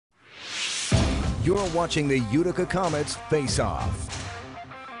You're watching the Utica Comets Face Off.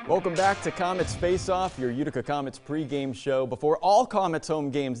 Welcome back to Comets Face Off, your Utica Comets pregame show. Before all Comets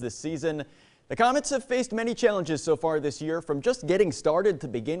home games this season, the Comets have faced many challenges so far this year, from just getting started to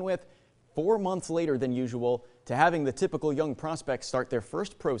begin with, 4 months later than usual, to having the typical young prospects start their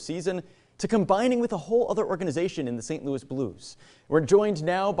first pro season, to combining with a whole other organization in the St. Louis Blues. We're joined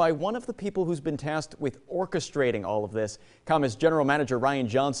now by one of the people who's been tasked with orchestrating all of this, Comets General Manager Ryan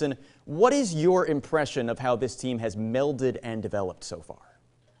Johnson. What is your impression of how this team has melded and developed so far?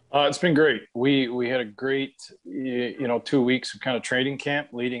 It's been great. We had a great, 2 weeks of kind of training camp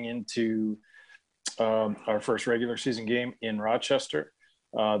leading into our first regular season game in Rochester.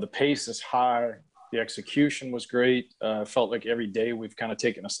 The pace is high. The execution was great. Felt like every day we've kind of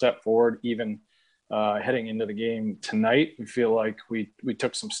taken a step forward. Even heading into the game tonight, we feel like we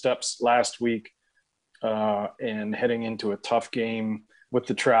took some steps last week, and heading into a tough game with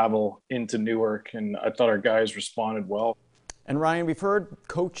the travel into Newark. And I thought our guys responded well. And Ryan, we've heard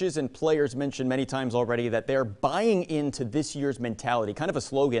coaches and players mention many times already that they're buying into this year's mentality, kind of a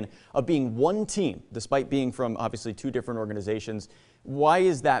slogan of being one team, despite being from obviously two different organizations. Why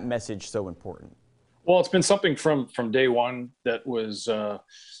is that message so important? Well, it's been something from day one that was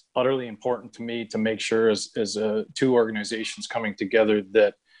utterly important to me, to make sure as two organizations coming together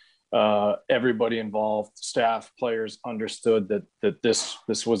that everybody involved, staff, players, understood that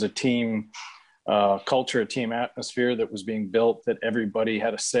this was a team culture, a team atmosphere that was being built, that everybody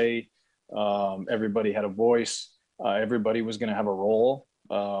had a say, everybody had a voice, everybody was going to have a role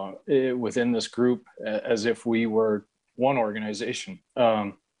within this group, as if we were one organization,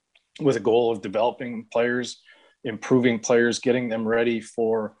 with a goal of developing players, improving players, getting them ready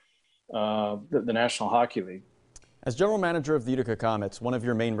for the National Hockey League. As general manager of the Utica Comets, one of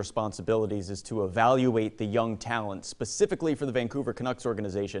your main responsibilities is to evaluate the young talent, specifically for the Vancouver Canucks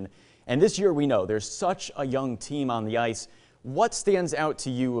organization. And this year we know there's such a young team on the ice. What stands out to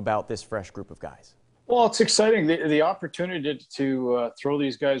you about this fresh group of guys? Well, it's exciting. The opportunity to throw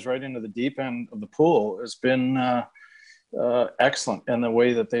these guys right into the deep end of the pool has been excellent, and the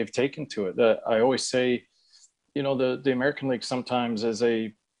way that they've taken to it. I always say, the American League sometimes is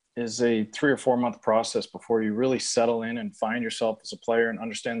a 3 or 4 month process before you really settle in and find yourself as a player and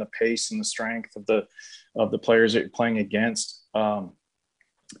understand the pace and the strength of the players that you're playing against. From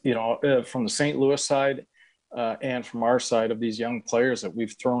the St. Louis side and from our side, of these young players that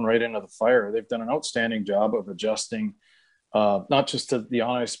we've thrown right into the fire, they've done an outstanding job of adjusting, not just to the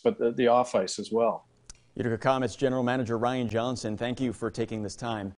on ice, but the off ice as well. Utica Comets General Manager Ryan Johnson, thank you for taking this time